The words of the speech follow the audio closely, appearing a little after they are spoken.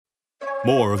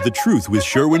More of The Truth with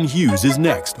Sherwin Hughes is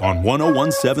next on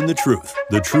 1017 The Truth,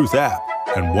 The Truth app,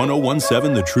 and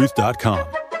 1017thetruth.com.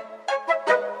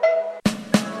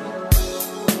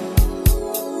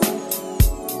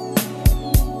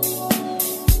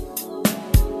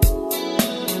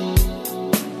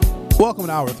 Welcome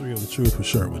to Hour 3 of The Truth with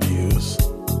Sherwin Hughes.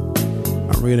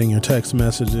 I'm reading your text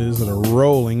messages that are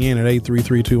rolling in at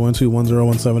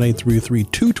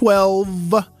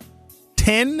 833-212-1017,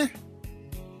 833-212-1017.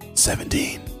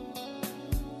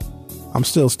 I'm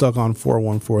still stuck on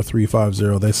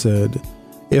 414350. They said,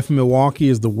 if Milwaukee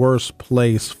is the worst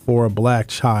place for a black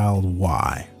child,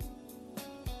 why?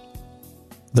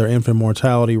 Their infant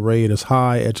mortality rate is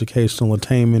high, educational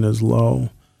attainment is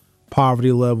low,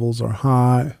 poverty levels are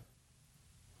high,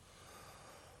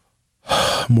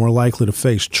 more likely to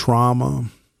face trauma,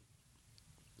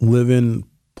 live in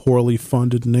poorly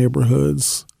funded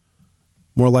neighborhoods,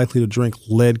 more likely to drink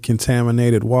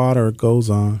lead-contaminated water. It goes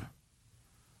on.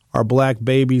 Are black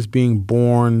babies being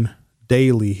born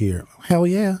daily here? Hell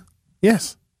yeah.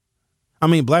 Yes. I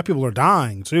mean, black people are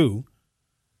dying too.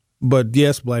 But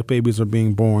yes, black babies are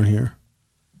being born here.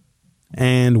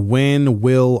 And when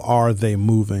are they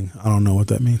moving? I don't know what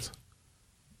that means.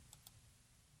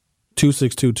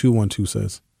 262212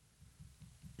 says,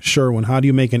 Sherwin, how do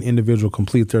you make an individual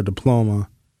complete their diploma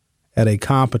at a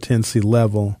competency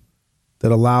level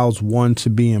that allows one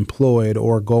to be employed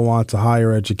or go on to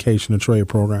higher education and trade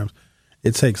programs?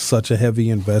 It takes such a heavy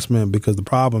investment because the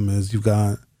problem is you've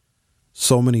got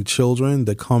so many children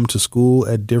that come to school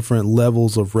at different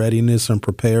levels of readiness and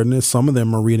preparedness. Some of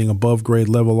them are reading above grade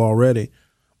level already,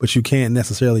 but you can't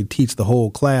necessarily teach the whole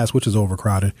class, which is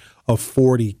overcrowded, of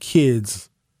 40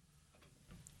 kids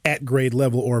at grade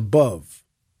level or above.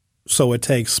 So it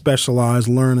takes specialized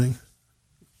learning.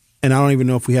 And I don't even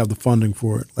know if we have the funding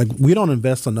for it. Like, we don't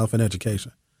invest enough in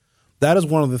education. That is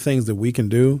one of the things that we can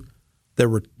do.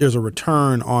 There's a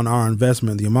return on our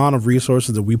investment. The amount of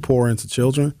resources that we pour into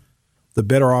children, the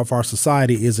better off our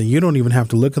society is. And you don't even have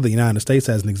to look at the United States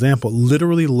as an example.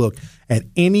 Literally look at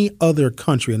any other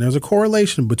country. And there's a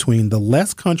correlation between the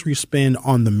less countries spend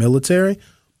on the military,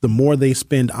 the more they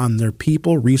spend on their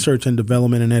people, research and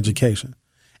development, and education.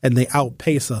 And they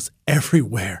outpace us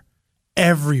everywhere.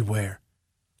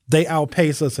 They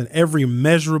outpace us in every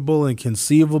measurable and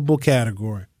conceivable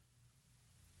category.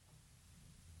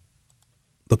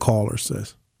 The caller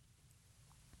says,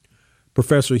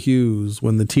 Professor Hughes,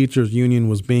 when the teachers union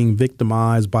was being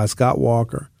victimized by Scott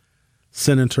Walker,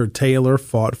 Senator Taylor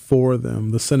fought for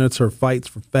them. The senator fights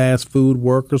for fast food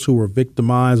workers who were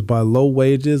victimized by low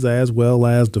wages, as well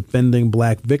as defending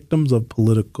black victims of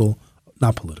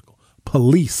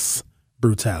police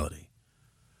brutality.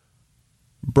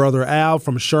 Brother Al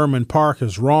from Sherman Park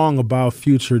is wrong about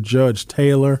future Judge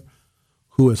Taylor,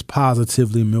 who is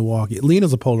positively Milwaukee.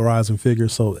 Lena's a polarizing figure,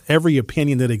 so every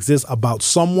opinion that exists about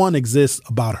someone exists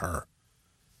about her.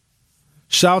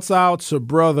 Shouts out to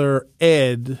Brother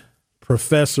Ed,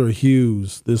 Professor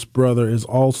Hughes. This brother is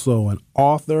also an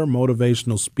author,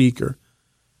 motivational speaker,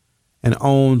 and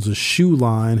owns a shoe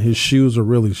line. His shoes are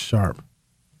really sharp.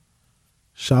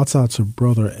 Shouts out to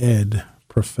Brother Ed,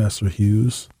 Professor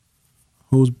Hughes.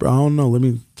 I don't know. Let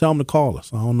me tell him to call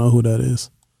us. I don't know who that is.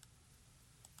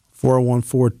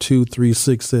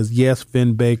 414236 says, yes,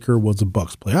 Finn Baker was a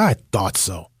Bucks player. I thought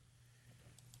so.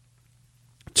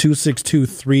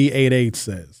 262388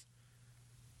 says,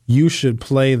 you should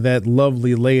play that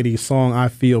lovely lady song, I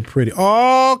Feel Pretty.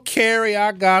 Oh, Carrie,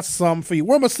 I got something for you.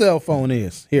 Where my cell phone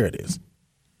is? Here it is.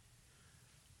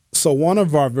 So one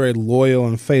of our very loyal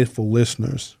and faithful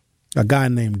listeners, a guy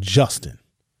named Justin,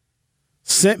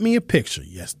 sent me a picture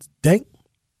yesterday.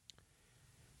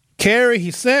 Carrie, he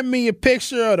sent me a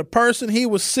picture of the person he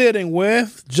was sitting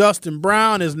with. Justin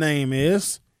Brown, his name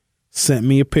is. Sent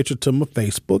me a picture to my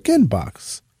Facebook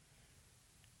inbox.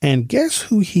 And guess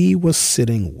who he was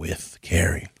sitting with,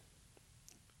 Carrie?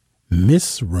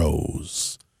 Miss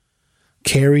Rose.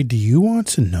 Carrie, do you want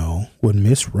to know what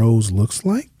Miss Rose looks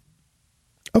like?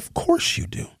 Of course you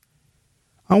do.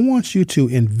 I want you to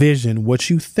envision what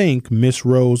you think Miss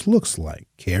Rose looks like,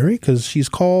 Carrie, because she's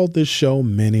called this show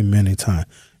many, many times.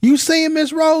 You seen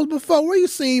Miss Rose before? Where you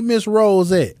seen Miss Rose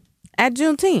at? At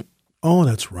Juneteenth. Oh,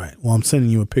 that's right. Well, I'm sending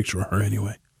you a picture of her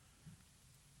anyway.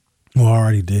 Well, I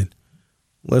already did.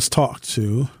 Let's talk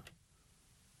to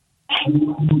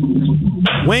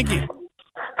Winky. Winky.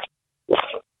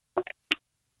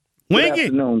 Good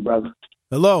afternoon, brother.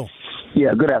 Hello.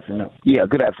 Yeah, good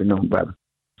afternoon, brother.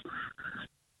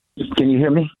 Can you hear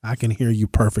me? I can hear you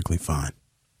perfectly fine.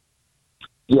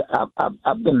 Yeah,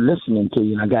 I've been listening to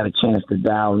you, and I got a chance to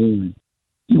dial in.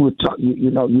 You were talking,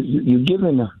 you're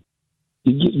giving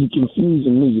You're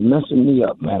confusing me. You're messing me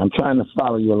up, man. I'm trying to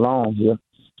follow you along here.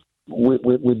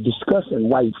 We're discussing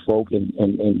white folk and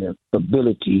the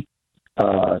ability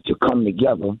to come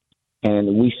together,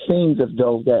 and we seem as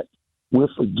though that we're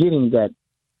forgetting that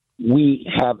we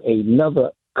have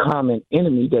another common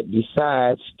enemy that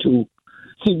decides to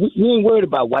see. We ain't worried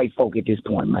about white folk at this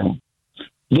point, man.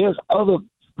 There's other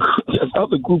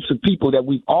groups of people that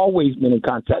we've always been in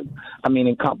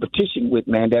competition with,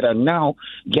 man, that are now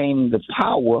gaining the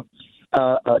power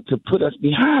to put us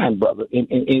behind, brother. And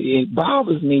it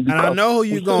bothers me. And I know who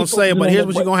you're going to say, but here's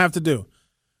what you're going to have to do.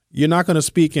 You're not going to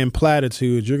speak in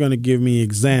platitudes. You're going to give me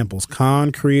examples,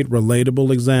 concrete, relatable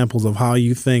examples of how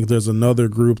you think there's another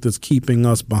group that's keeping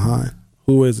us behind.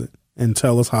 Who is it? And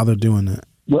tell us how they're doing that.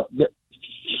 Well,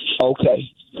 okay,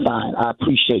 fine. I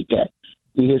appreciate that.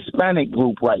 The Hispanic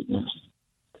group right now.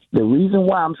 The reason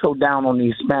why I'm so down on the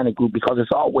Hispanic group, because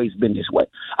it's always been this way.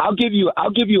 I'll give you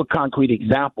a concrete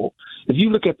example. If you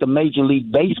look at the Major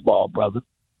League Baseball, brother,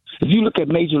 the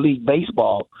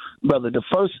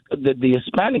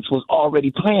Hispanics was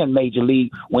already playing Major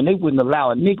League when they wouldn't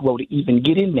allow a Negro to even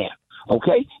get in there.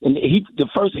 Okay, and the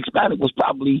first Hispanic was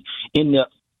probably in the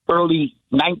early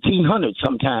 1900s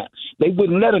sometime. They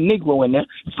wouldn't let a Negro in there.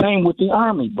 Same with the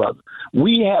Army, brother.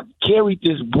 We have carried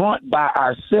this brunt by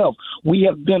ourselves. We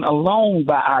have been alone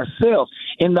by ourselves.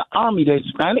 In the Army, the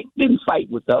Hispanic didn't fight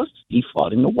with us. He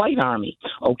fought in the white Army,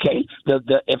 okay?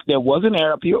 If there was an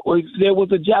Arab here or if there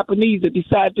was a Japanese that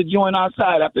decided to join our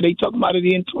side after they took them out of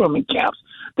the internment camps,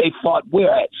 they fought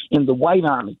where at? In the white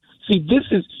Army. See, this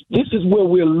is where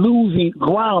we're losing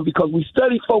ground because we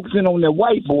study focusing on the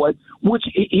white boy, which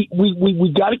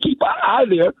we got to keep our eye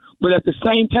there. But at the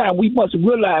same time, we must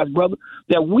realize, brother,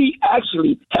 that we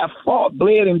actually have fought,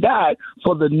 bled, and died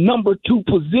for the number 2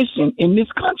 position in this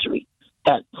country.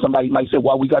 And somebody might say,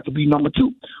 "Why we got to be number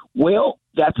 2?" Well,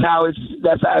 that's how it's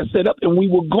set up, and we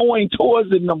were going towards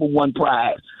the number 1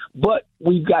 prize, but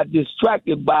we got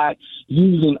distracted by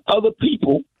using other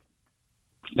people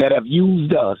that have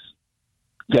used us.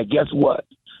 That guess what?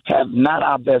 Have not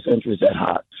our best interests at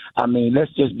heart. I mean,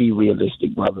 let's just be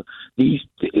realistic, brother. These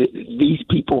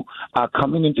people are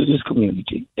coming into this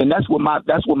community, and that's what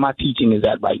my teaching is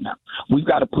at right now. We've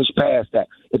got to push past that.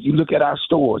 If you look at our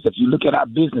stores, if you look at our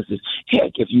businesses,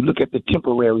 heck, if you look at the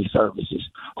temporary services,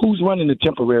 who's running the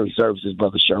temporary services,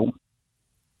 Brother Sherwin?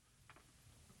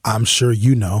 I'm sure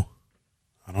you know.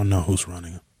 I don't know who's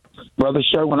running it. Brother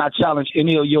Sherwin, I challenge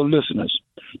any of your listeners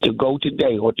to go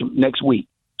today or next week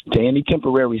to any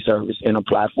temporary service and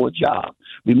apply for a job.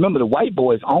 Remember, the white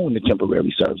boys own the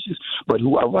temporary services, but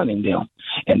who are running them?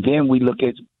 And then we look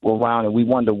at around and we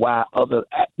wonder why other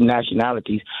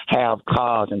nationalities have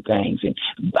cars and things and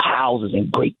houses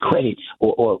and great credit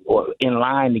or in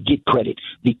line to get credit,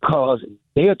 because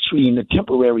they're treating the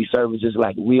temporary services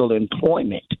like real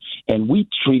employment, and we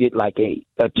treat it like a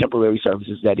temporary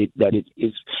services that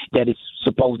it's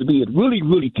supposed to be. It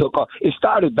really took off. It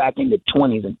started back in the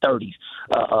 20s and 30s,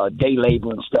 day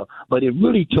labor and stuff, but it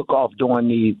really took off during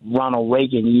the Ronald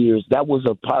Reagan years. That was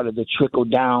a part of the trickle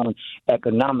down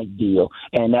economic deal,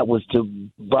 and that was to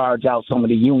barge out some of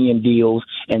the union deals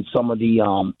and some of the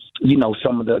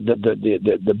some of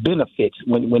the benefits.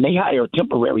 When they hire a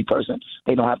temporary person,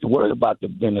 they don't have to worry about the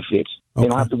benefits. Okay. They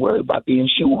don't have to worry about the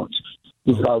insurance,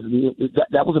 because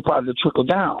that was a part of the trickle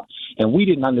down, and we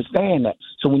didn't understand that.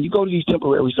 So when you go to these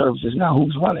temporary services now,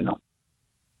 who's running them?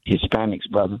 Hispanics,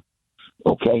 brother.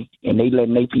 Okay, and they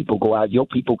letting their people go out. Your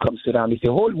people come sit down. They say,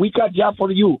 "Oh, we got a job for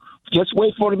you. Just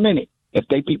wait for a minute." If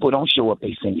they people don't show up,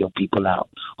 they send your people out.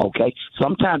 Okay,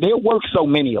 sometimes they'll work so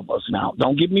many of us now.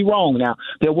 Don't get me wrong. Now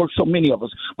they'll work so many of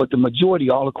us, but the majority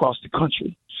all across the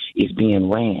country is being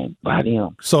ran by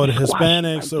them. So the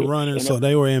Hispanics are running. So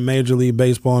they were in Major League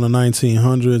Baseball in the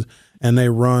 1900s, and they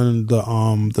run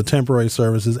the temporary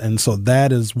services, and so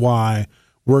that is why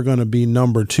we're going to be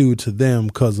number 2 to them,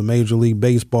 because of Major League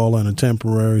Baseball and a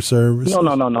temporary service. No.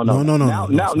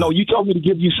 No, you told me to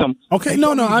give you some. Okay,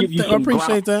 I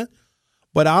appreciate that.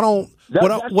 But I don't.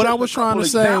 What I was trying to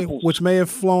say, which may have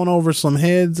flown over some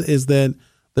heads, is that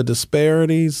the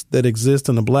disparities that exist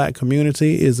in the black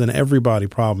community is an everybody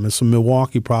problem. It's a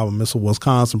Milwaukee problem. It's a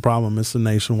Wisconsin problem. It's a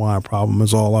nationwide problem,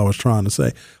 is all I was trying to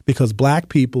say. Because black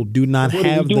people do not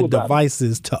have the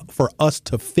devices for us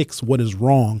to fix what is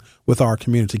wrong with with our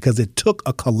community, because it took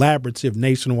a collaborative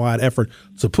nationwide effort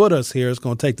to put us here. It's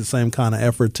going to take the same kind of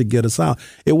effort to get us out.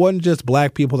 It wasn't just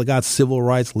black people that got civil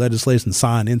rights legislation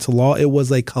signed into law. It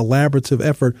was a collaborative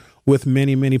effort with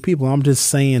many, many people. I'm just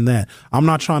saying that. I'm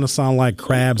not trying to sound like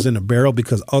crabs in a barrel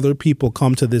because other people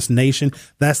come to this nation.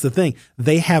 That's the thing.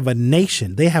 They have a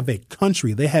nation. They have a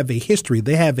country. They have a history.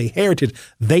 They have a heritage.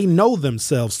 They know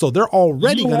themselves. So they're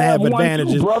already going to have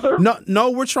advantages.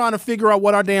 No, we're trying to figure out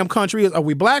what our damn country is. Are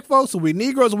we black folks? Are we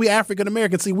Negroes? Are we African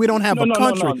Americans? See, we don't have a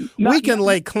country. We can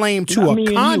lay claim to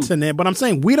a continent, but I'm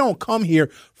saying we don't come here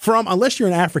from, unless you're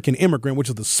an African immigrant, which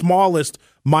is the smallest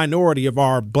minority of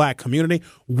our black community,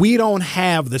 we don't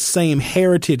have the same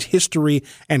heritage, history,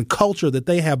 and culture that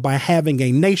they have by having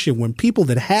a nation. When people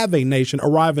that have a nation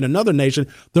arrive in another nation,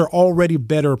 they're already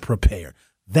better prepared.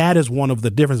 That is one of the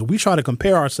differences. We try to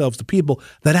compare ourselves to people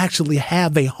that actually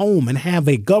have a home and have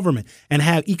a government and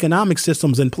have economic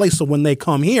systems in place. So when they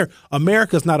come here,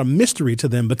 America's not a mystery to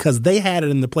them because they had it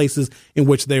in the places in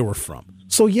which they were from.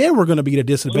 So, yeah, we're going to be at a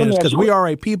disadvantage because we are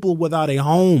a people without a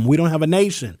home. We don't have a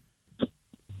nation.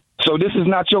 So this is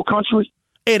not your country?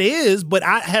 It is, but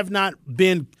I have not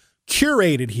been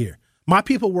curated here. My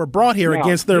people were brought here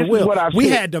against their will. We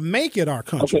had to make it our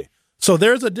country. Okay. So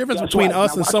there's a difference between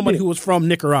us and somebody who was from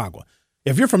Nicaragua.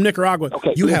 If you're from Nicaragua,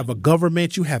 you have a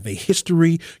government, you have a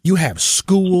history, you have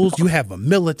schools, you have a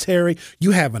military, you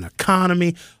have an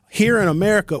economy. Here in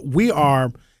America, we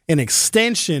are an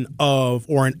extension of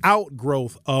or an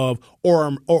outgrowth of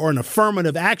or an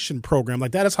affirmative action program.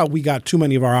 Like that is how we got too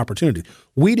many of our opportunities.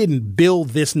 We didn't build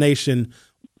this nation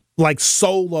like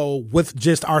solo with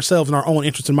just ourselves and our own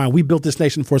interests in mind. We built this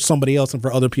nation for somebody else and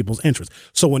for other people's interests.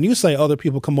 So when you say other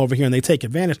people come over here and they take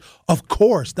advantage, of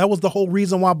course, that was the whole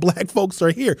reason why black folks are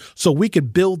here. So we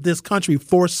could build this country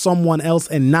for someone else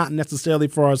and not necessarily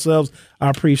for ourselves. I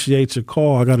appreciate your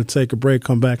call. I got to take a break,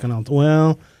 come back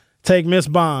and take Miss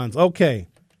Bonds. Okay.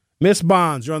 Miss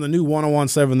Bonds, you're on the new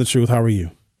 101.7 The Truth. How are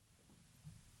you?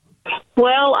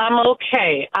 Well, I'm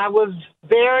okay. I was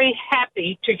very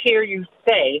happy to hear you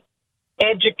say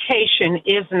education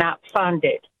is not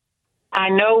funded. I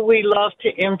know we love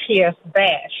to MPS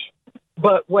bash,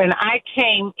 but when I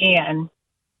came in,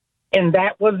 and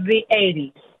that was the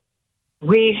 80s,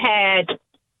 we had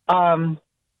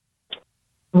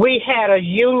a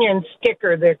union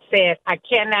sticker that said, "I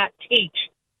cannot teach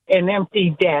an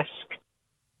empty desk."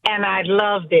 And I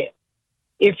loved it.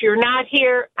 If you're not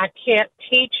here, I can't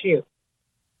teach you.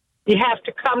 You have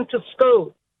to come to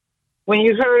school. When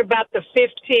you heard about the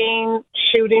 15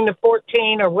 shooting the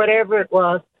 14 or whatever it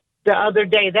was the other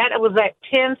day, that was at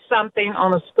 10-something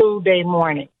on a school day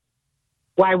morning.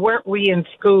 Why weren't we in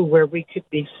school where we could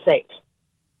be safe?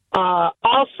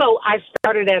 Also, I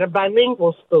started at a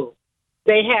bilingual school.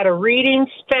 They had a reading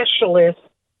specialist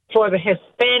for the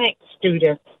Hispanic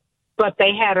students, but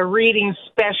they had a reading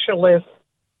specialist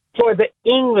for the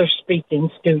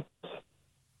English-speaking students.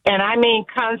 And I mean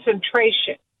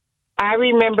concentration. I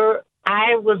remember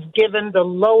I was given the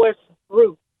lowest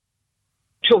group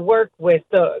to work with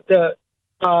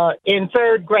in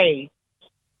third grade.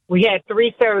 We had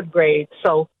 3 third grades.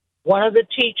 So one of the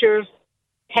teachers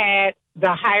had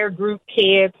the higher group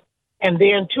kids, and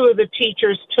then 2 of the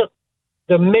teachers took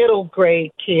the middle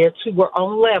grade kids who were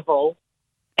on level,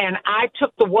 and I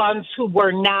took the ones who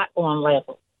were not on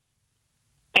level.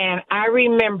 And I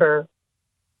remember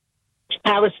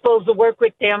I was supposed to work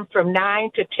with them from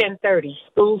 9 to 10:30.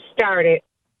 School started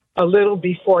a little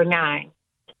before 9.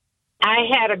 I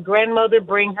had a grandmother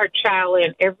bring her child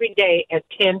in every day at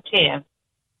 10:10.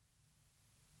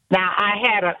 Now, I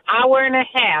had an hour and a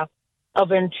half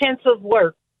of intensive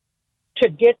work to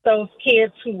get those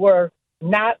kids who were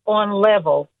not on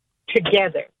level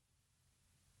together.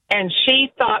 And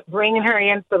she thought bringing her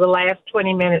in for the last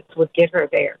 20 minutes would get her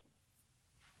there.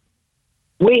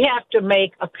 We have to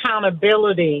make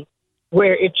accountability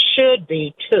where it should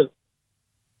be, too.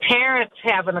 Parents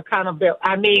have an accountability.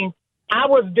 I mean, I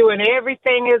was doing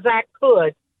everything as I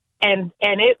could, and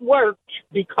it worked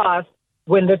because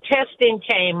when the testing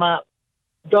came up,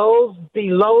 those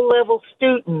below-level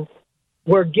students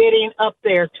were getting up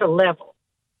there to level.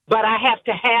 But I have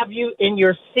to have you in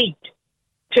your seat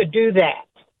to do that.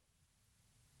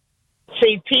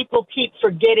 See, people keep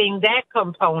forgetting that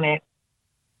component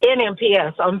in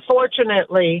MPS.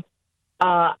 Unfortunately,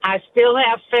 I still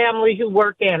have family who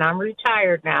work in. I'm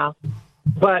retired now,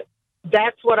 but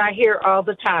that's what I hear all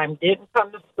the time. Didn't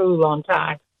come to school on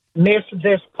time. Missed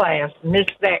this class.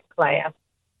 Missed that class.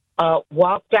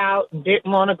 Walked out and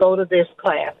didn't want to go to this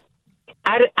class.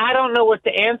 I don't know what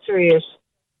the answer is,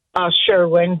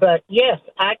 Sherwin, but yes,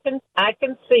 I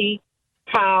can see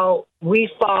how we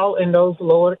fall in those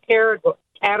lower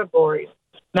categories.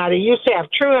 Now, they used to have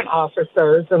truant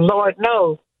officers, and Lord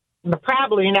knows,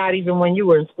 probably not even when you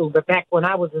were in school, but back when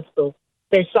I was in school,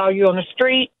 they saw you on the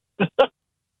street,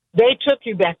 they took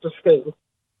you back to school,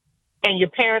 and your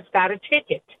parents got a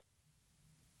ticket.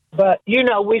 But,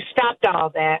 we stopped all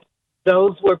that.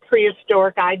 Those were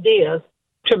prehistoric ideas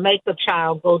to make the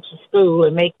child go to school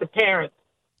and make the parents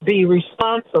be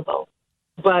responsible.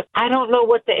 But I don't know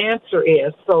what the answer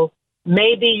is. So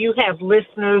maybe you have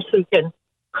listeners who can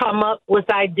come up with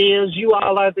ideas. You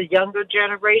all are the younger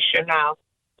generation now.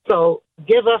 So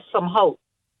give us some hope.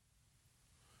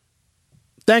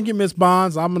 Thank you, Ms.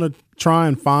 Bonds. I'm going to try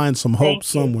and find some hope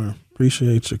somewhere.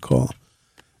 Appreciate your call.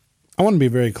 I want to be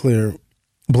very clear.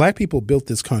 Black people built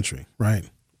this country, right?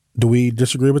 Do we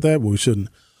disagree with that? Well, we shouldn't.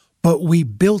 But we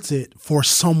built it for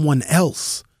someone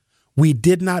else. We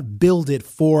did not build it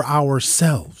for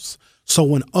ourselves. So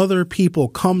when other people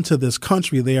come to this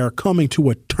country, they are coming to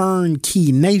a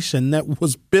turnkey nation that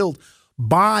was built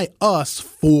by us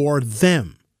for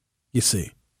them. You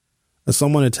see, as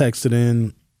someone had texted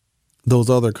in, those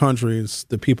other countries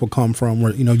that people come from,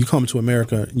 where, you come to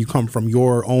America, you come from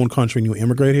your own country and you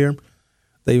immigrate here,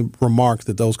 they remarked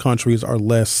that those countries are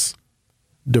less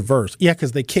diverse. Yeah,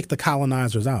 because they kicked the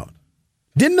colonizers out.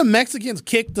 Didn't the Mexicans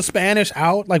kick the Spanish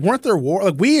out? Like, weren't there war?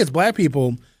 Like, we as black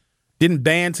people didn't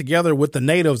band together with the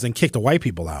natives and kick the white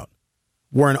people out.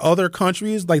 Where in other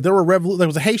countries, like there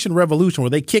was a Haitian revolution where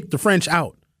they kicked the French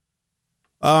out.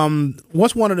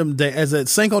 What's one of them? Is it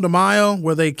Cinco de Mayo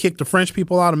where they kicked the French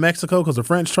people out of Mexico because the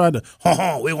French tried to,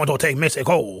 we want to take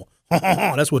Mexico.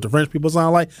 That's what the French people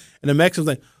sound like. And the Mexicans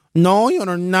like, no,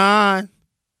 you're not.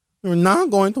 You're not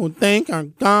going to take our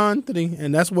country.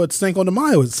 And that's what Cinco de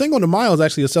Mayo is. Cinco de Mayo is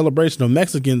actually a celebration of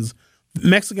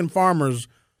Mexican farmers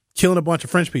killing a bunch of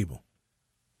French people.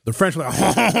 The French were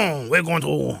like, we're going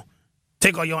to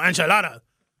take all your enchilada.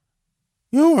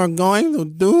 You are going to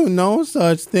do no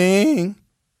such thing.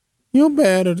 You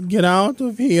better get out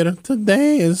of here.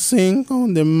 Today is Cinco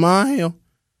de Mayo.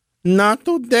 Not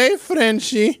today,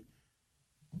 Frenchie.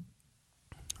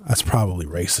 That's probably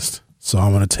racist. So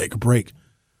I'm going to take a break.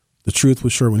 The Truth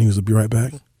with Sherwin Hughes will be right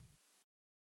back.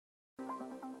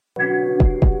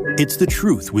 It's The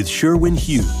Truth with Sherwin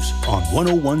Hughes on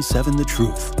 1017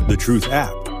 The Truth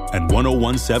app, and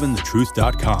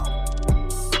 1017thetruth.com.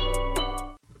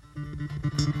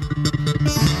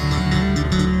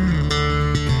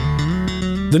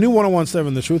 The new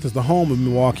 1017 The Truth is the home of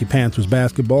Milwaukee Panthers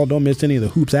basketball. Don't miss any of the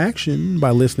hoops action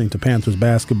by listening to Panthers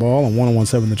basketball on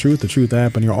 1017 The Truth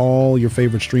app, and all your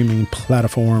favorite streaming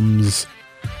platforms.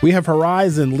 We have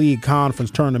Horizon League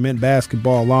Conference Tournament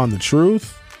basketball on The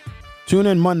Truth. Tune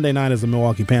in Monday night as the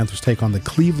Milwaukee Panthers take on the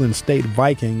Cleveland State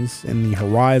Vikings in the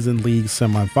Horizon League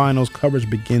semifinals. Coverage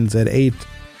begins at 8.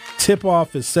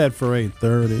 Tip-off is set for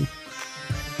 8:30.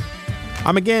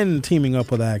 I'm again teaming up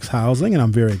with Axe Housing, and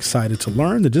I'm very excited to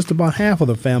learn that just about half of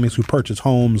the families who purchase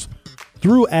homes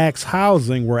through Axe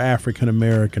Housing were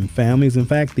African-American families. In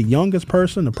fact, the youngest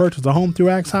person to purchase a home through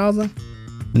Axe Housing,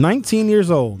 19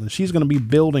 years old, and she's going to be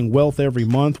building wealth every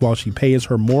month while she pays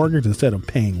her mortgage instead of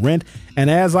paying rent. And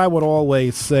as I would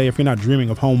always say, if you're not dreaming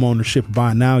of home ownership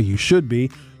by now, you should be.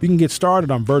 You can get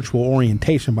started on virtual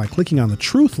orientation by clicking on the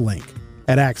Truth link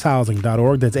at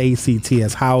axhousing.org. That's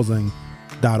ACTS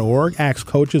Housing.org. Axe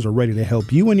coaches are ready to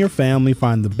help you and your family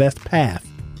find the best path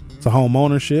to home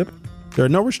ownership. There are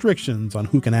no restrictions on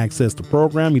who can access the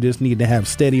program. You just need to have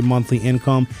steady monthly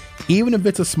income, even if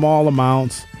it's a small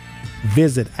amount.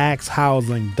 Visit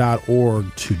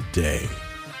axhousing.org today.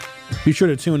 Be sure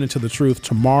to tune into The Truth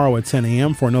tomorrow at 10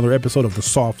 a.m. for another episode of the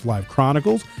Soft Life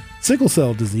Chronicles. Sickle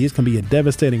cell disease can be a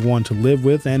devastating one to live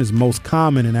with and is most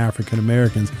common in African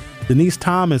Americans. Denise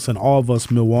Thomas and All of Us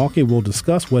Milwaukee will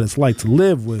discuss what it's like to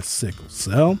live with sickle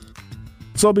cell.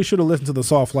 So be sure to listen to the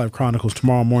Soft Life Chronicles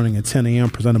tomorrow morning at 10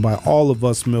 a.m. presented by All of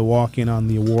Us Milwaukee and on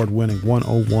the award-winning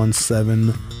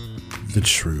 1017 The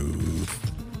Truth.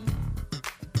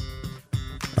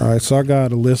 All right, so I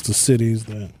got a list of cities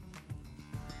that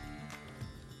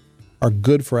are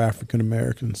good for African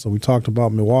Americans. So we talked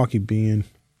about Milwaukee being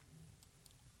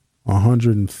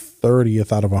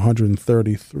 130th out of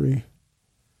 133.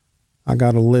 I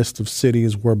got a list of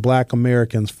cities where Black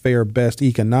Americans fare best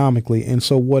economically. And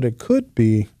so what it could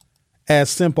be as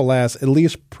simple as, at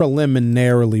least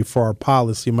preliminarily for our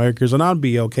policymakers, and I'd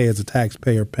be okay as a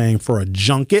taxpayer paying for a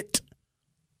junket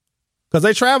because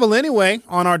they travel anyway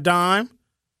on our dime.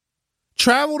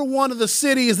 Travel to one of the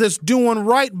cities that's doing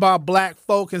right by Black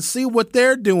folk and see what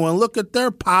they're doing. Look at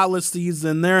their policies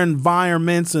and their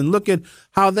environments and look at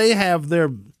how they have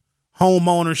their home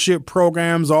ownership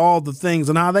programs, all the things,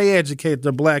 and how they educate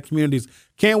their black communities.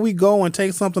 Can't we go and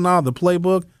take something out of the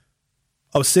playbook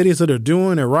of cities that are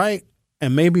doing it right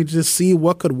and maybe just see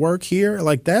what could work here?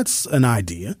 Like, that's an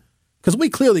idea, because we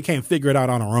clearly can't figure it out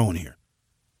on our own here,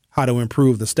 how to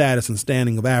improve the status and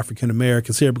standing of African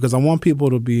Americans here, because I want people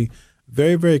to be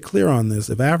very, very clear on this.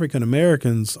 If African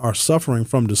Americans are suffering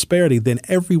from disparity, then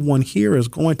everyone here is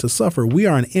going to suffer. We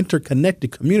are an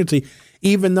interconnected community,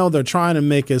 even though they're trying to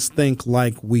make us think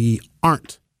like we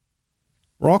aren't.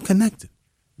 We're all connected.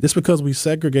 Just because we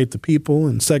segregate the people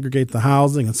and segregate the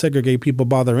housing and segregate people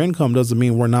by their income doesn't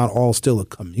mean we're not all still a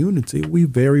community. We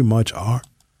very much are.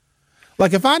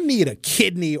 Like, if I need a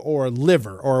kidney or a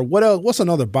liver or what else, what's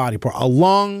another body part? A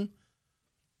lung,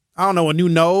 I don't know, a new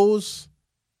nose.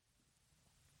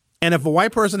 And if a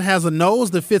white person has a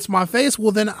nose that fits my face,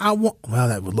 well, then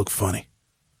that would look funny.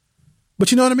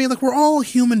 But you know what I mean? Like, we're all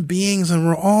human beings and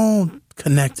we're all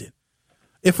connected.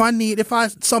 If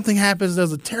something happens,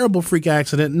 there's a terrible freak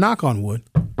accident, knock on wood.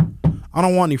 I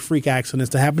don't want any freak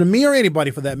accidents to happen to me or anybody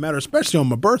for that matter, especially on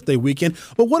my birthday weekend.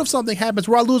 But what if something happens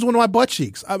where I lose one of my butt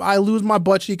cheeks? I lose my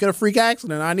butt cheek in a freak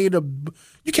accident.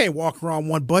 You can't walk around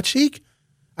one butt cheek.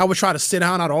 I would try to sit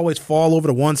down. I'd always fall over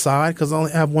to one side because I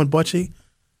only have one butt cheek.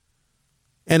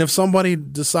 And if somebody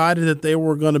decided that they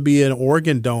were going to be an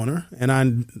organ donor and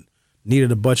I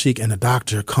needed a butt cheek and the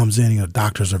doctor comes in, the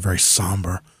doctors are very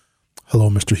somber. Hello,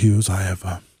 Mr. Hughes.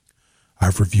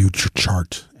 I've reviewed your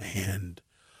chart, and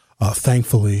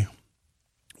thankfully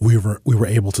we were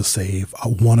able to save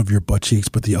one of your butt cheeks,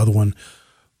 but the other one,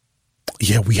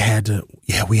 we had to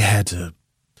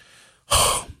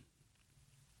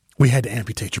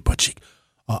amputate your butt cheek.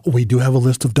 We do have a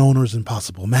list of donors and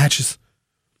possible matches,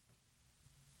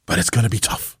 but it's going to be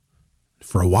tough.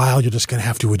 For a while, you're just going to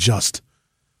have to adjust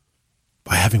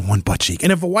by having one butt cheek.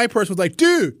 And if a white person was like,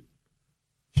 dude,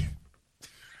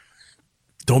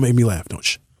 don't make me laugh,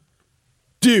 don't you?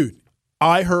 Dude,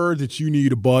 I heard that you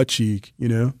need a butt cheek,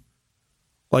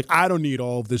 Like, I don't need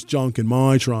all of this junk in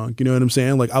my trunk, you know what I'm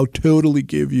saying? Like, I'll totally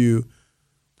give you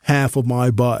half of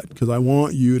my butt because I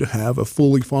want you to have a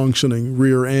fully functioning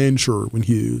rear end, Sherwin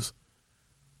Hughes.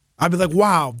 I'd be like,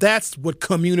 wow, that's what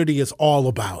community is all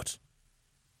about.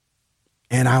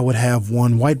 And I would have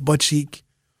one white butt cheek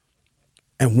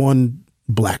and one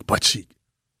black butt cheek.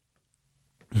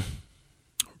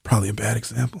 Probably a bad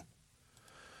example.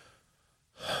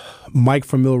 Mike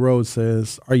from Mill Road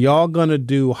says, are y'all going to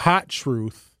do Hot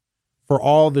Truth for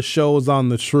all the shows on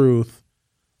The Truth?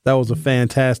 That was a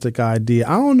fantastic idea.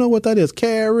 I don't know what that is.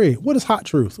 Carrie, what is Hot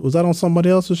Truth? Was that on somebody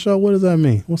else's show? What does that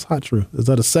mean? What's Hot Truth? Is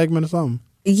that a segment or something?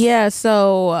 Yeah,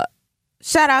 so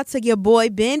shout out to your boy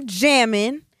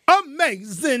Benjamin.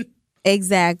 Amazing.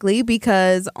 Exactly,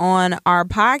 because on our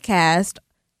podcast,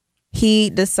 he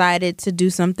decided to do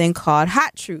something called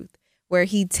Hot Truth, where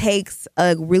he takes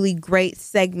a really great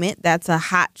segment that's a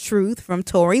hot truth from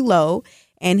Tory Lowe,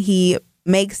 and he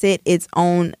makes it its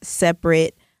own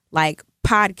separate, like,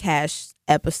 podcast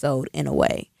episode in a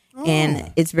way. Oh.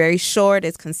 And it's very short,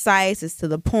 it's concise, it's to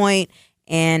the point,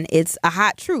 and it's a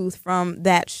hot truth from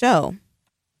that show.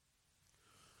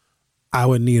 I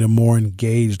would need a more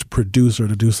engaged producer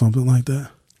to do something like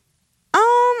that.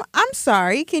 I'm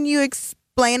sorry. Can you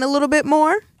explain a little bit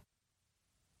more?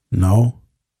 No.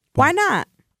 Why not?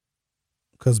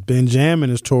 Because Benjamin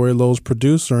is Tory Lowe's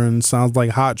producer, and it sounds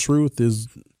like Hot Truth is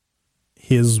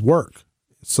his work.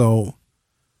 So,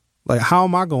 like, how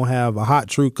am I going to have a hot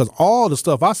truth? Because all the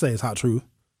stuff I say is hot truth.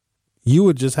 You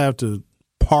would just have to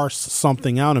parse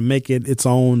something out and make it its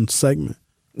own segment.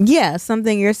 Yeah,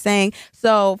 something you're saying.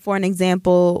 So, for an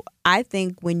example, I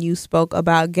think when you spoke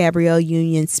about Gabrielle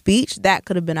Union's speech, that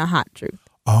could have been a hot truth.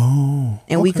 Oh.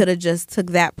 And we could have just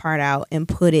took that part out and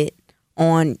put it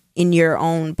on in your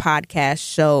own podcast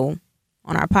show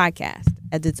on our podcast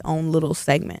as its own little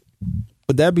segment.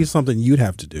 But that'd be something you'd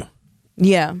have to do.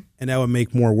 Yeah. And that would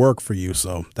make more work for you.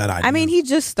 So that idea. I mean, he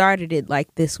just started it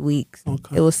like this week.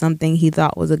 Okay. It was something he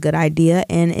thought was a good idea.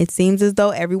 And it seems as though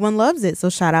everyone loves it. So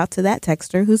shout out to that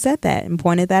texter who said that and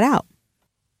pointed that out.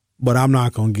 But I'm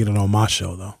not going to get it on my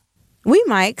show, though. We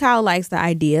might. Kyle likes the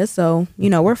idea. So,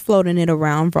 we're floating it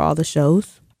around for all the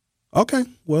shows. Okay.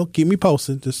 Well, keep me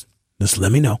posted. Just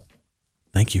let me know.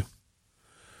 Thank you.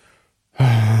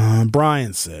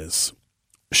 Brian says,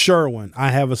 Sherwin, I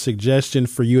have a suggestion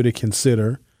for you to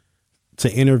consider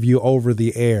to interview over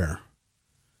the air.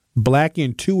 Black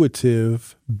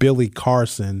intuitive Billy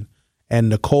Carson and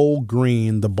Nicole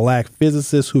Green, the black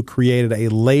physicist who created a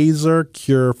laser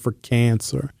cure for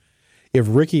cancer. If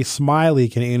Ricky Smiley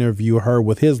can interview her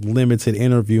with his limited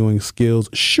interviewing skills,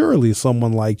 surely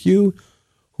someone like you,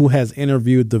 who has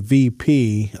interviewed the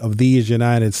VP of these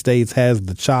United States has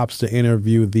the chops to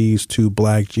interview these two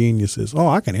black geniuses. Oh,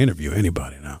 I can interview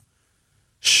anybody now.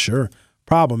 Sure.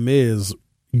 Problem is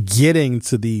getting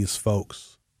to these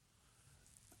folks.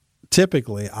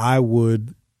 Typically, I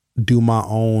would do my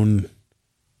own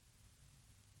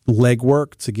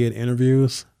legwork to get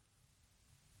interviews.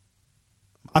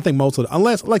 I think most of the,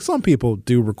 unless like some people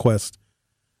do request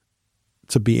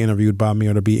to be interviewed by me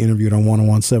or to be interviewed on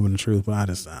 101.7 The Truth, but I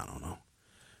don't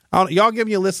know. Y'all give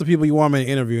me a list of people you want me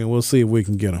to interview and we'll see if we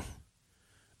can get them.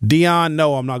 Dion,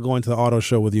 no, I'm not going to the auto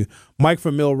show with you. Mike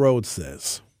from Mill Road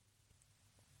says,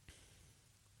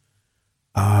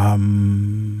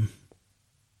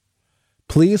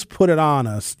 please put it on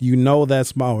us. You know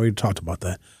that's my, we talked about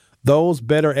that. Those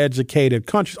better educated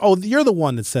countries. Oh, you're the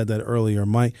one that said that earlier,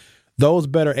 Mike. Those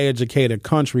better educated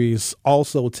countries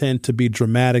also tend to be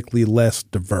dramatically less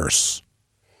diverse.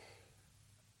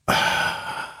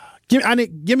 Give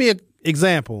me an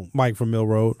example, Mike from Mill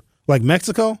Road. Like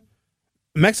Mexico.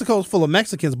 Mexico's full of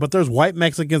Mexicans, but there's white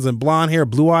Mexicans and blonde hair,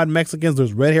 blue-eyed Mexicans.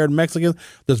 There's red-haired Mexicans.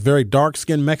 There's very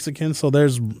dark-skinned Mexicans. So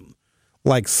there's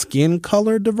like skin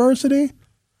color diversity.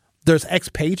 There's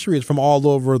expatriates from all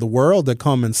over the world that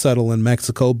come and settle in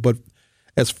Mexico. But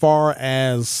as far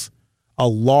as a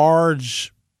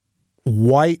large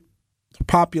white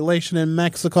population in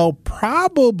Mexico,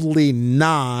 probably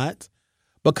not,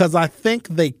 because I think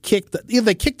they either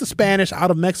they kicked the Spanish out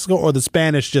of Mexico or the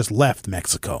Spanish just left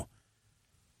Mexico.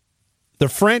 The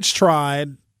French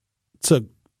tried to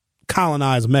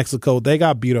colonize Mexico. They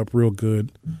got beat up real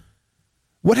good.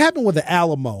 What happened with the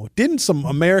Alamo? Didn't some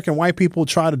American white people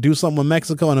try to do something with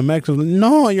Mexico, and the Mexicans,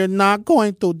 no, you're not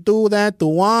going to do that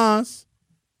to us.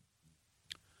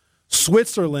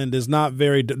 Switzerland is not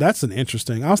very, that's an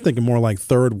interesting, I was thinking more like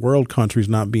third world countries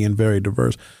not being very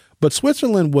diverse. But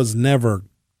Switzerland was never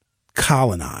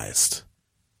colonized.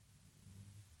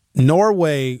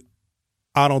 Norway,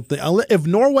 I don't think, if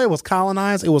Norway was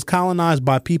colonized, it was colonized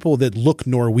by people that look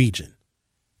Norwegian.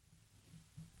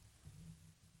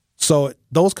 So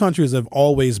those countries have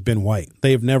always been white.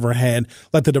 They've never had,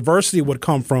 like the diversity would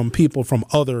come from people from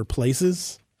other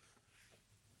places,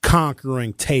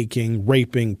 conquering, taking,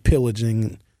 raping,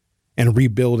 pillaging, and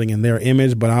rebuilding in their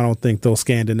image. But I don't think those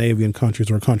Scandinavian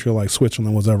countries or a country like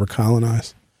Switzerland was ever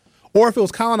colonized. Or if it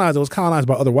was colonized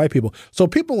by other white people. So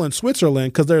people in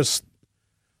Switzerland, because there's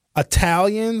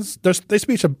Italians, they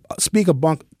speak a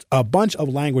bunch of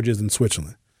languages in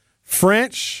Switzerland.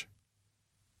 French,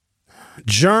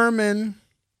 German,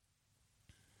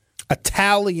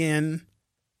 Italian,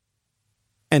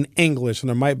 and English, and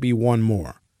there might be one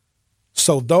more.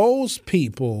 So those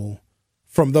people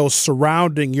from those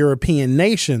surrounding European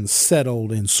nations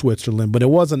settled in Switzerland, but it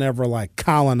wasn't ever like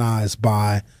colonized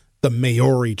by the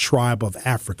Maori tribe of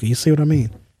Africa. You see what I mean?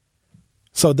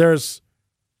 So there's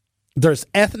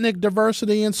ethnic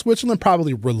diversity in Switzerland,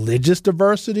 probably religious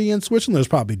diversity in Switzerland. There's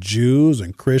probably Jews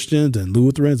and Christians and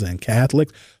Lutherans and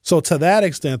Catholics. So to that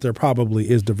extent, there probably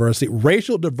is diversity.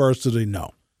 Racial diversity,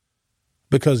 no.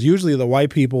 Because usually the white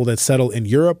people that settle in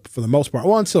Europe, for the most part,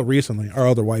 well, until recently, are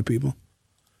other white people.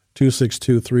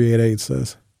 262-388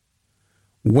 says,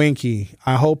 Winky,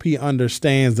 I hope he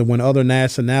understands that when other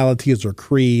nationalities or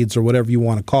creeds or whatever you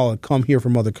want to call it come here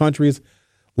from other countries,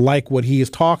 like what he is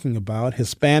talking about,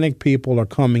 Hispanic people are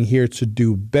coming here to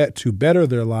to better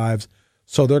their lives,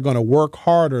 so they're going to work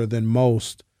harder than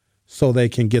most so they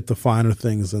can get the finer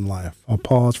things in life. I'll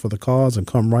pause for the cause and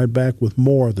come right back with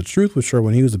more of The Truth with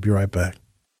Sherwin Hughes. I'll be right back.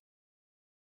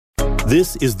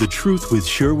 This is The Truth with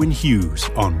Sherwin Hughes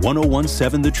on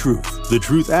 101.7 The Truth, The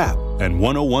Truth app, and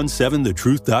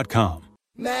 101.7thetruth.com.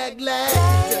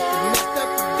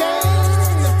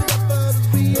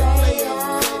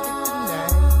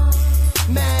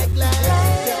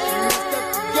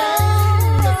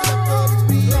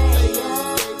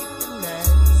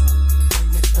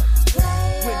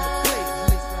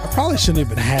 I probably shouldn't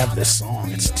even have this song.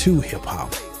 It's too hip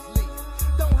hop.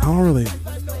 I don't really.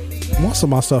 Most of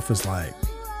my stuff is like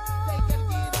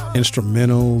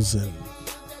instrumentals and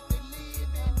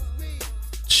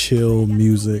chill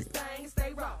music.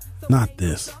 Not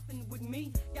this.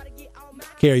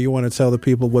 Carrie, you want to tell the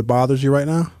people what bothers you right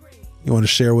now? You want to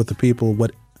share with the people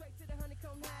what?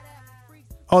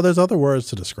 Oh, there's other words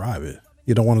to describe it.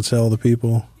 You don't want to tell the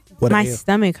people what? My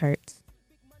stomach hurts.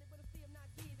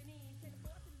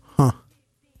 Huh.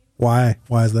 Why?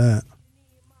 Why is that?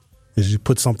 Did you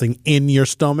put something in your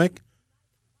stomach?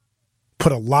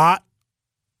 Put a lot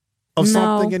of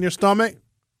something in your stomach?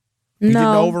 You didn't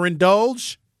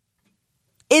overindulge?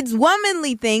 It's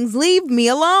womanly things. Leave me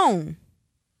alone.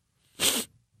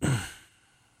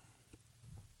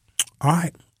 All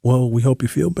right. Well, we hope you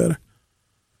feel better.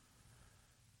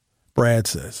 Brad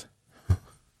says,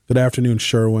 good afternoon,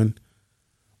 Sherwin.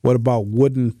 What about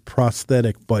wooden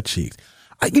prosthetic butt cheeks?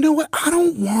 You know what? I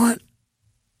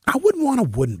wouldn't want a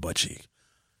wooden butt cheek.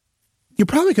 You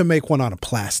probably could make one out of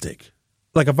plastic.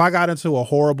 Like if I got into a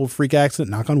horrible freak accident,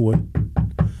 knock on wood,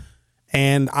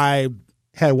 and I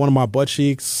had one of my butt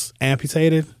cheeks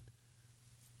amputated,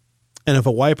 and if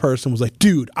a white person was like,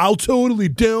 dude, I'll totally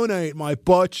donate my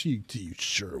butt cheek to you,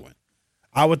 Sherwin,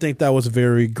 I would think that was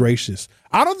very gracious.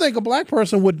 I don't think a black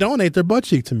person would donate their butt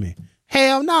cheek to me.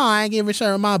 Hell no, I ain't giving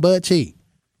Sherwin my butt cheek.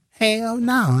 Hell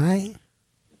no, I ain't.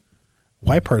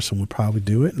 White person would probably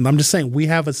do it. And I'm just saying, we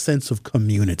have a sense of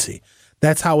community.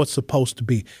 That's how it's supposed to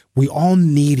be. We all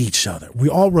need each other. We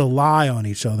all rely on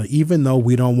each other, even though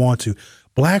we don't want to.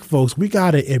 Black folks, we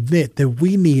got to admit that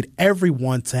we need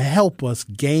everyone to help us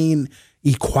gain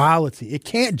equality. It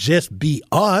can't just be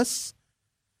us.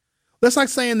 That's like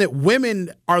saying that women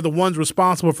are the ones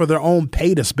responsible for their own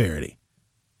pay disparity.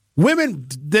 Women,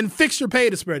 then fix your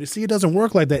pay disparity. See, it doesn't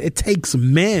work like that. It takes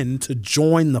men to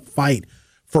join the fight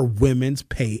for women's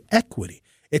pay equity.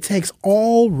 It takes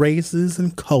all races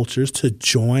and cultures to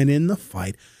join in the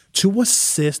fight to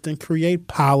assist and create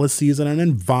policies in an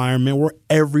environment where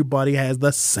everybody has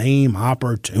the same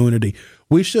opportunity.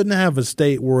 We shouldn't have a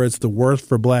state where it's the worst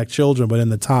for black children, but in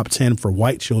the top 10 for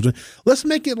white children. Let's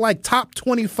make it like top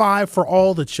 25 for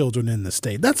all the children in the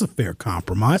state. That's a fair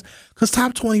compromise because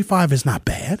top 25 is not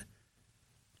bad.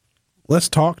 Let's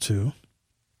talk to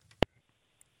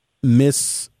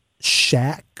Miss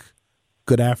Shack.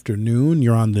 Good afternoon.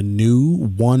 You're on the new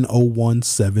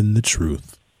 1017 The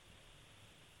Truth.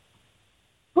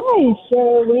 Hi,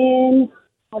 Sherwin.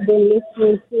 I've been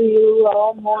listening to you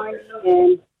all morning,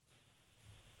 and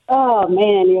oh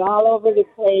man, you're all over the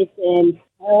place. And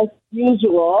as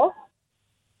usual,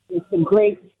 it's a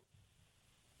great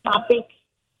topic,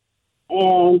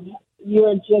 and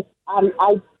you're just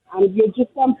you're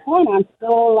just on point. I'm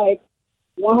so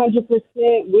 100%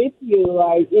 with you.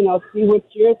 I see what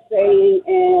you're saying,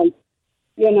 and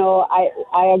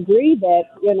I agree that,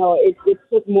 it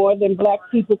took more than black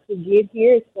people to get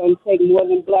here. It's going to take more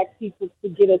than black people to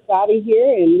get us out of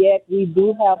here. And yet we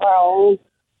do have our own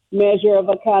measure of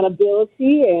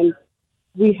accountability, and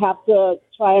we have to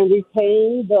try and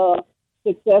retain the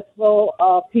successful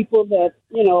people that,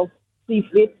 see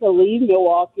fit to leave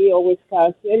Milwaukee or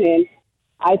Wisconsin. And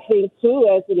I think, too,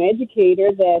 as an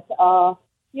educator that,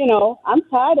 I'm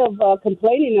tired of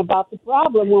complaining about the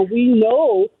problem when we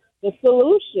know the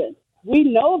solution. We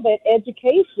know that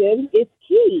education is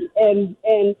key, and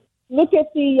look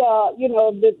at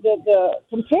the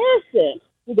comparison.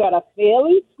 We got a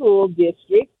failing school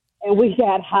district, and we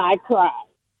got high crime.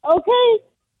 Okay,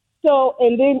 so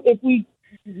and then if we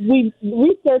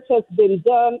research has been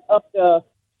done up to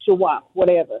Chihuahua,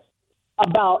 whatever,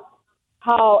 about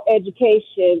how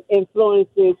education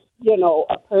influences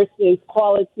a person's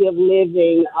quality of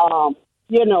living.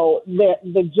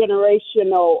 The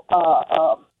generational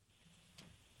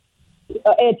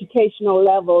educational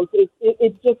levels.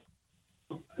 It just,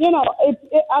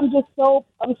 I'm so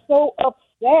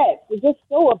upset. We're just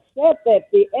so upset that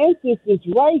the answer is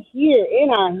right here in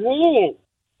our hands,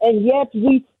 and yet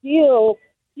we still,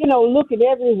 looking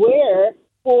everywhere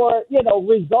for,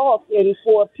 results and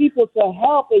for people to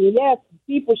help. And yes,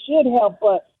 people should help,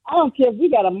 but I don't care if we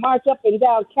got to march up and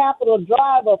down Capitol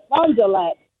Drive or Fond du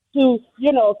Lac to,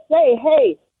 say,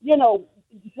 hey,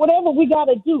 whatever we got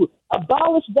to do,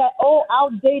 abolish that old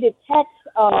outdated tax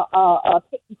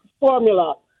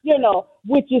formula,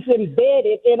 which is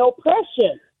embedded in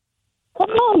oppression.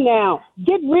 Come on now.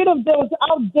 Get rid of those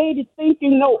outdated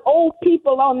thinking, old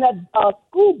people on that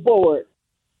school board.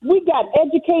 We got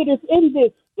educators in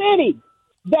this city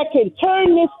that can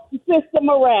turn this system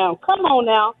around. Come on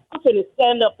now. I'm going to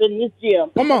stand up in this gym.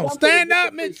 Come on, stand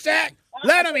up, Miss Shack.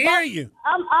 Let them hear you.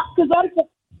 I'm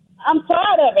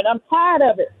tired of it. I'm tired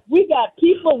of it. We got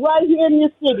people right here in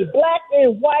this city, black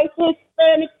and white,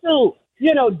 Hispanic too,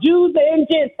 Jews and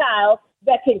Gentiles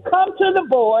that can come to the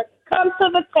board, come to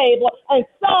the table, and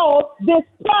solve this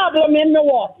problem in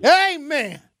Milwaukee.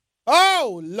 Amen.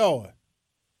 Oh, Lord.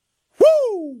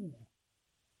 Woo!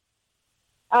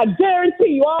 I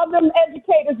guarantee you, all them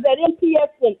educators that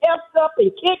MPS and F'd up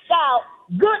and kicked out,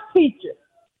 good teachers.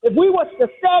 If we was to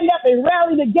stand up and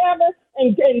rally together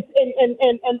and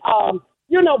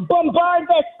bombard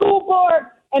that school board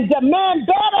and demand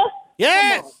better.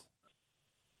 Yes.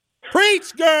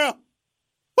 Preach, girl.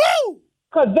 Woo!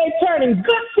 Because they turning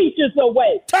good teachers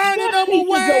away. Turning them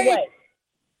away.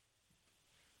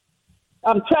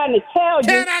 I'm trying to tell you.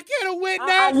 Can I get a witness?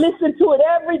 I listen to it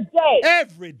every day.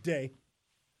 Every day.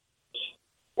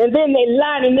 And then they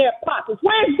line in their pockets.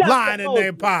 Where's Dr. Line in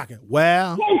their pocket.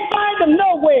 Well. Can't find them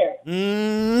nowhere.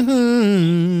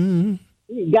 Mm-hmm.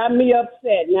 You got me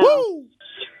upset now. Woo!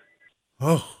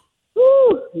 Oh.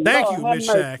 Woo, Thank Lord, you, have Miss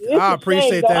mercy. Shack. It's I a appreciate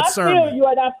shame, that sermon. I feel you,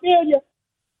 and I feel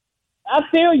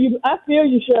you. I feel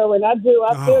you, Sherwin. I do.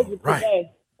 I feel you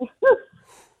today. Oh,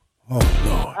 Lord.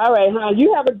 All right, hon.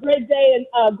 You have a great day and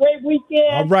a great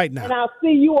weekend. All right now. And I'll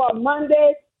see you on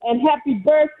Monday. And happy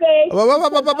birthday. Well,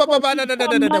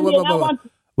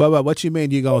 what you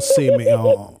mean you gonna see me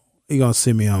on? You gonna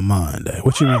see me on Monday?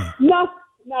 What you mean? No.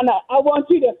 I want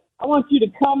you to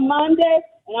come Monday,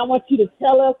 and I want you to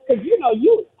tell us, because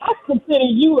I consider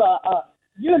you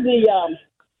you're the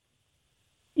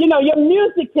your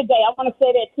music today. I want to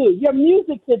say that too. Your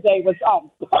music today was on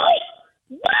point.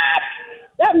 What?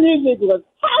 That music was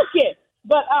talking.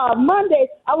 But Monday,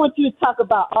 I want you to talk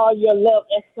about all your love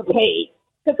escapades,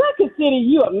 because I consider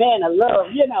you a man of love.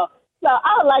 So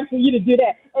I would like for you to do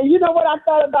that. And you know what I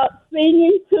thought about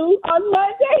singing too on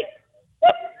Monday?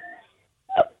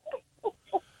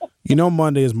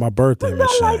 Monday is my birthday,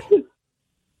 Miss Shack.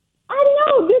 I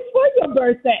know, this was your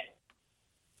birthday.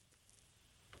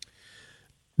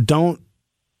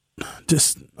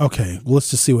 Let's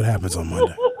just see what happens on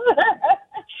Monday.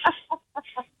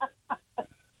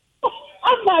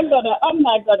 I'm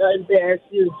not gonna embarrass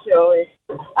you, Joey.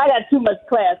 I got too much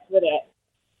class for that.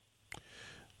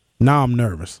 Now I'm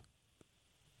nervous.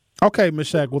 Okay, Miss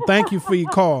Shack. Well, thank you for your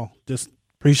call. Just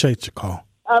appreciate your call.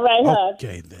 All right, huh?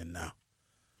 Okay, then now.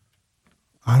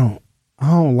 I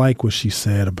don't like what she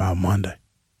said about Monday.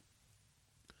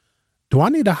 Do I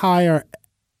need to hire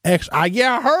extra? I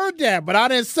heard that, but I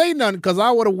didn't say nothing because I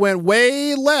would have went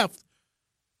way left.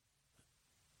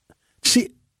 She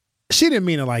didn't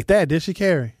mean it like that, did she,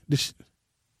 Carrie?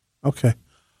 Okay.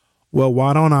 Well,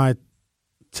 why don't I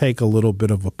take a little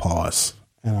bit of a pause,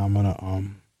 and I'm gonna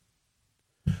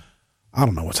I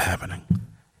don't know what's happening.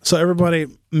 So everybody,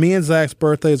 me and Zach's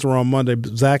birthdays were on Monday.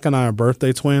 Zach and I are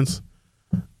birthday twins.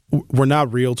 We're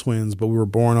not real twins, but we were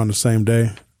born on the same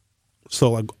day.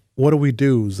 So, what do we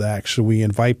do, Zach? Should we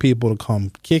invite people to come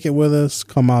kick it with us,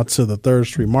 come out to the 3rd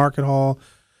Street Market Hall?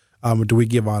 Do we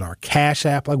give out our Cash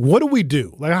App? What do we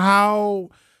do? How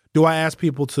do I ask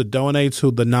people to donate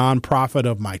to the nonprofit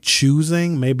of my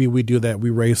choosing? Maybe we do that. We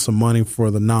raise some money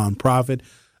for the nonprofit.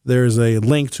 There's a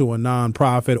link to a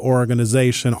nonprofit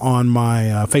organization on my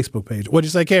Facebook page. What'd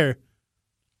you say, Carrie?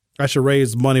 I should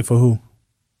raise money for who?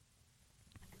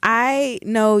 I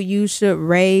know you should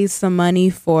raise some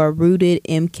money for Rooted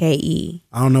MKE.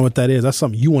 I don't know what that is. That's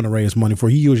something you want to raise money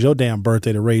for. You use your damn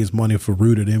birthday to raise money for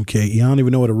Rooted MKE. I don't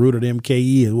even know what a Rooted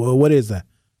MKE is. What is that?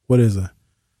 What is it?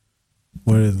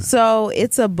 So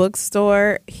it's a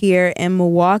bookstore here in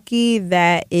Milwaukee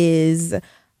that is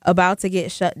about to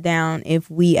get shut down if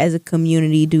we as a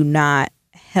community do not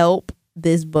help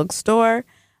this bookstore.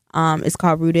 It's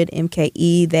called Rooted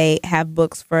MKE. They have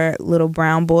books for little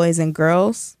brown boys and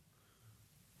girls.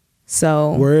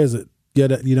 So where is it?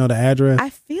 You know the address? I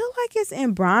feel like it's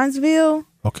in Bronzeville.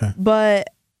 Okay. But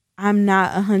I'm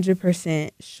not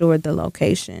 100% sure the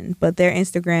location. But their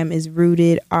Instagram is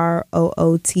rooted,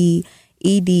 ROOTED.MKE.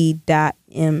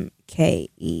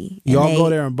 Y'all go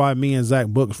there and buy me and Zach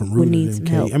books from Rooted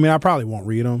MKE. I mean, I probably won't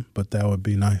read them, but that would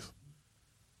be nice.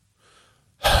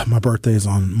 My birthday is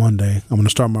on Monday. I'm going to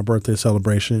start my birthday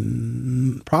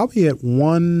celebration probably at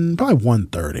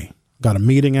 1:30. Got a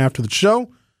meeting after the show.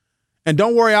 And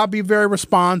don't worry, I'll be very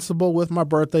responsible with my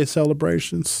birthday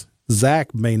celebrations.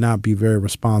 Zach may not be very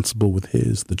responsible with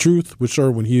his. The Truth with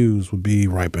Sherwin Hughes will be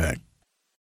right back.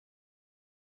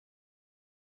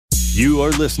 You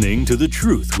are listening to The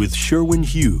Truth with Sherwin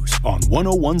Hughes on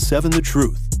 1017 The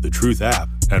Truth, The Truth app,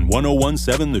 and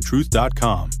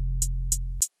 1017thetruth.com.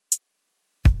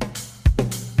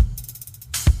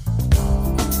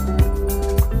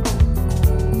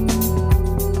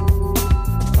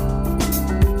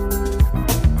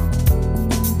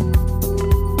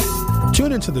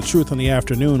 Tune into The Truth in the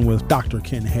Afternoon with Dr.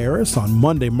 Ken Harris on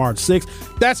Monday, March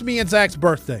 6th. That's me and Zach's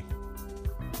birthday.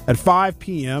 At 5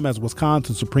 p.m., as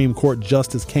Wisconsin Supreme Court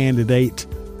Justice candidate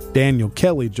Daniel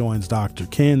Kelly joins Dr.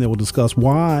 Ken. They will discuss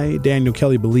why Daniel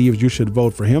Kelly believes you should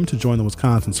vote for him to join the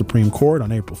Wisconsin Supreme Court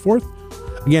on April 4th.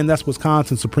 Again, that's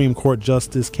Wisconsin Supreme Court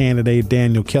Justice candidate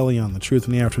Daniel Kelly on The Truth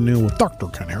in the Afternoon with Dr.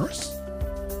 Ken Harris.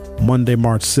 Monday,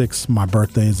 March 6th, my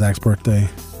birthday, Zach's birthday,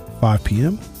 5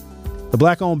 p.m. The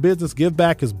Black-owned business Give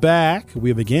Back is back. We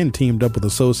have again teamed up with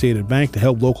Associated Bank to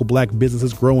help local black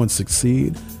businesses grow and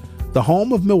succeed. The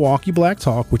home of Milwaukee Black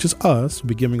Talk, which is us, will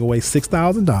be giving away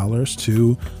 $6,000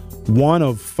 to one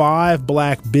of 5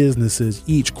 black businesses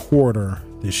each quarter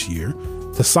this year.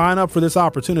 To sign up for this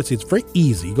opportunity, it's very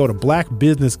easy. Go to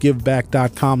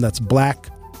blackbusinessgiveback.com. That's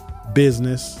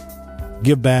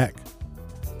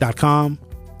blackbusinessgiveback.com.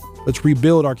 Let's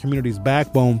rebuild our community's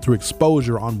backbone through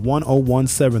exposure on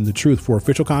 1017 The Truth. For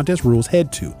official contest rules,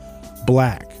 head to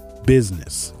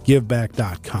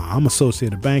blackbusinessgiveback.com.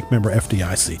 Associated Bank, member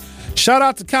FDIC. Shout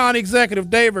out to County Executive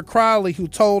David Crowley, who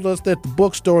told us that the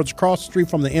bookstore is across the street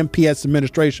from the MPS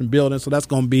administration building. So that's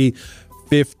going to be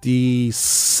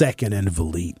 52nd and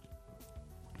Valete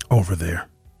over there.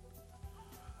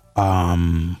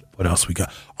 What else we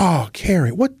got? Oh,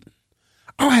 Carrie,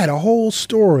 I had a whole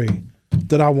story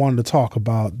that I wanted to talk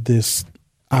about this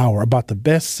hour about the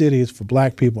best cities for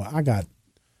black people. I got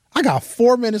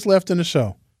 4 minutes left in the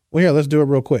show. Well, here, let's do it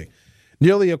real quick.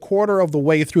 Nearly a quarter of the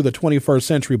way through the 21st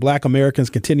century, black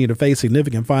Americans continue to face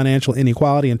significant financial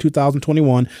inequality. In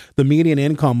 2021, the median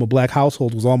income of black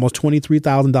households was almost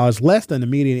 $23,000 less than the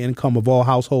median income of all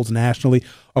households nationally,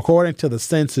 according to the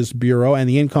Census Bureau, and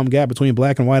the income gap between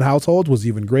black and white households was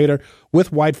even greater,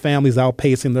 with white families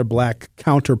outpacing their black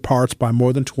counterparts by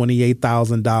more than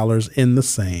 $28,000 in the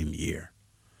same year.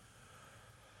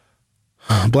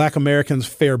 Black Americans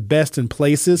fare best in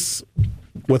places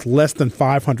with less than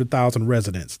 500,000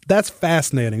 residents. That's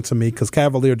fascinating to me because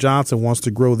Cavalier Johnson wants to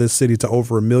grow this city to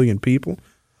over 1 million people.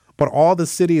 But all the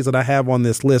cities that I have on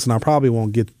this list, and I probably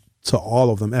won't get to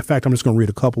all of them. In fact, I'm just going to read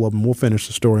a couple of them. We'll finish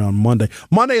the story on Monday.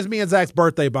 Monday is me and Zach's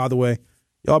birthday, by the way.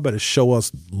 Y'all better show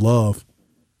us love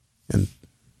and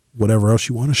whatever else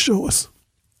you want to show us.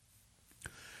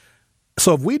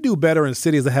 So if we do better in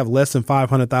cities that have less than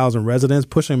 500,000 residents,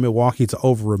 pushing Milwaukee to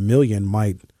over 1 million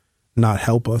might not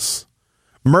help us.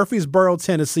 Murfreesboro,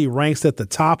 Tennessee ranks at the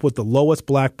top with the lowest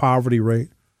black poverty rate.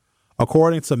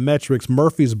 According to metrics,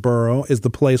 Murfreesboro is the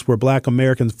place where black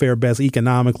Americans fare best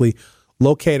economically,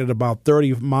 located about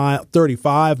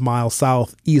 35 miles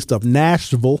southeast of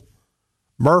Nashville.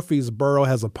 Murfreesboro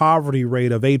has a poverty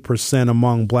rate of 8%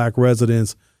 among black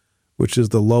residents, which is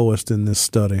the lowest in this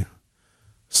study.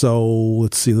 So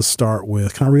let's see, let's start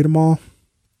with, can I read them all?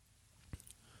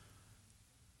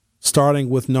 Starting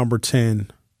with number 10.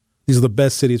 These are the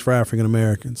best cities for African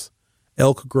Americans.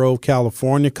 Elk Grove,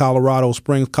 California, Colorado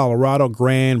Springs, Colorado,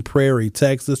 Grand Prairie,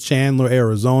 Texas, Chandler,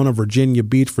 Arizona, Virginia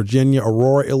Beach, Virginia,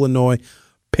 Aurora, Illinois,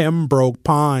 Pembroke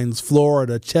Pines,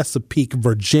 Florida, Chesapeake,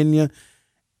 Virginia,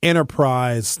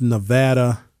 Enterprise,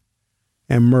 Nevada,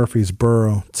 and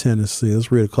Murfreesboro, Tennessee.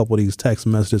 Let's read a couple of these text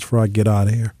messages before I get out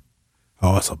of here.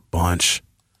 Oh, it's a bunch.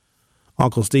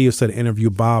 Uncle Steve said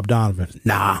interview Bob Donovan.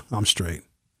 Nah, I'm straight.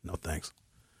 No thanks.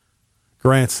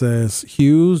 Grant says,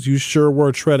 Hughes, you sure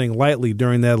were treading lightly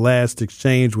during that last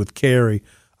exchange with Carrie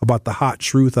about the hot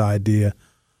truth idea.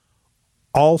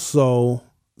 Also,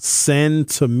 send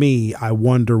to me, I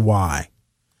wonder why.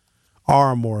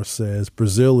 Armour says,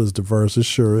 Brazil is diverse. It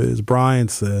sure is. Brian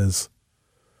says,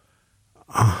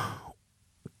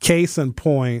 case in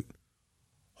point,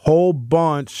 whole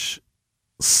bunch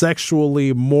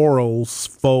sexually morals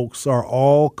folks are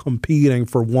all competing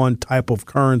for one type of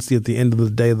currency at the end of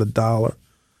the day, the dollar.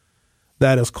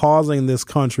 That is causing this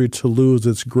country to lose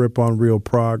its grip on real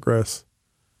progress.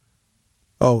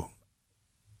 Oh,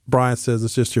 Brian says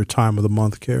it's just your time of the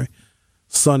month, Carrie.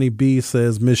 Sonny B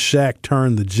says Miss Shack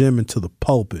turned the gym into the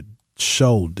pulpit.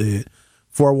 Show did.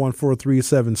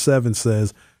 414377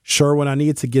 says, Sherwin, I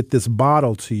need to get this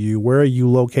bottle to you. Where are you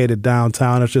located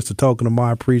downtown? It's just a token of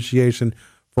my appreciation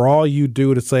for all you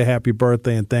do to say happy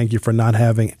birthday and thank you for not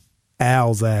having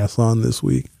Al's ass on this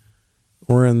week.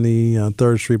 We're in the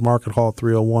 3rd Street Market Hall,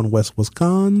 301 West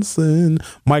Wisconsin.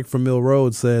 Mike from Mill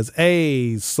Road says,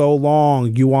 hey, so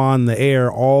long you on the air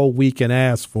all we can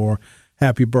ask for.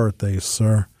 Happy birthday,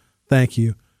 sir. Thank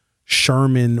you.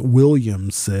 Sherman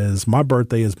Williams says, my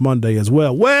birthday is Monday as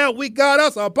well. Well, we got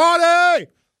us a party.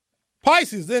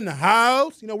 Pisces in the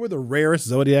house. You know, we're the rarest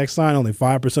zodiac sign. Only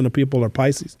 5% of people are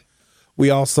Pisces. We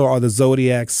also are the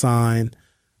zodiac sign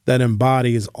that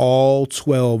embodies all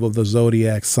 12 of the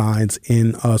zodiac signs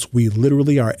in us. We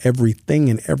literally are everything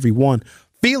and everyone.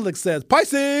 Felix says,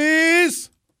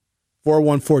 Pisces!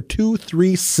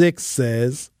 414236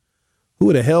 says,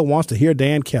 who the hell wants to hear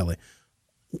Dan Kelly?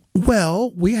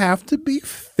 Well, we have to be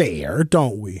fair,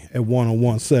 don't we, at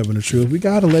 1017 The Truth. We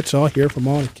got to let y'all hear from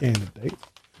all the candidates.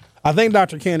 I think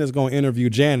Dr. Ken is going to interview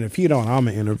Janet. If he don't, I'm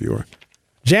going to interview her.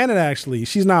 Janet, actually,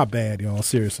 she's not bad, y'all.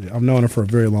 Seriously. I've known her for a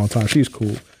very long time. She's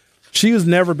cool. She's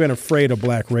never been afraid of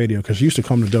black radio because she used to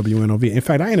come to WNOV. In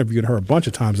fact, I interviewed her a bunch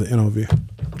of times at NOV.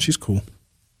 She's cool.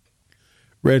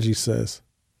 Reggie says,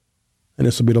 and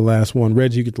this will be the last one.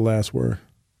 Reggie, you get the last word.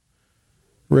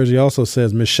 Reggie also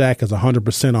says Miss Shack is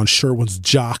 100% on Sherwin's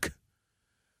jock.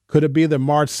 Could it be that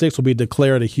March 6th will be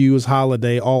declared a Hughes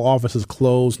holiday? All offices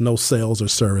closed, no sales or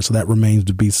service. So that remains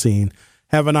to be seen.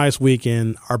 Have a nice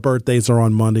weekend. Our birthdays are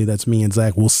on Monday. That's me and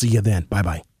Zach. We'll see you then.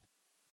 Bye-bye.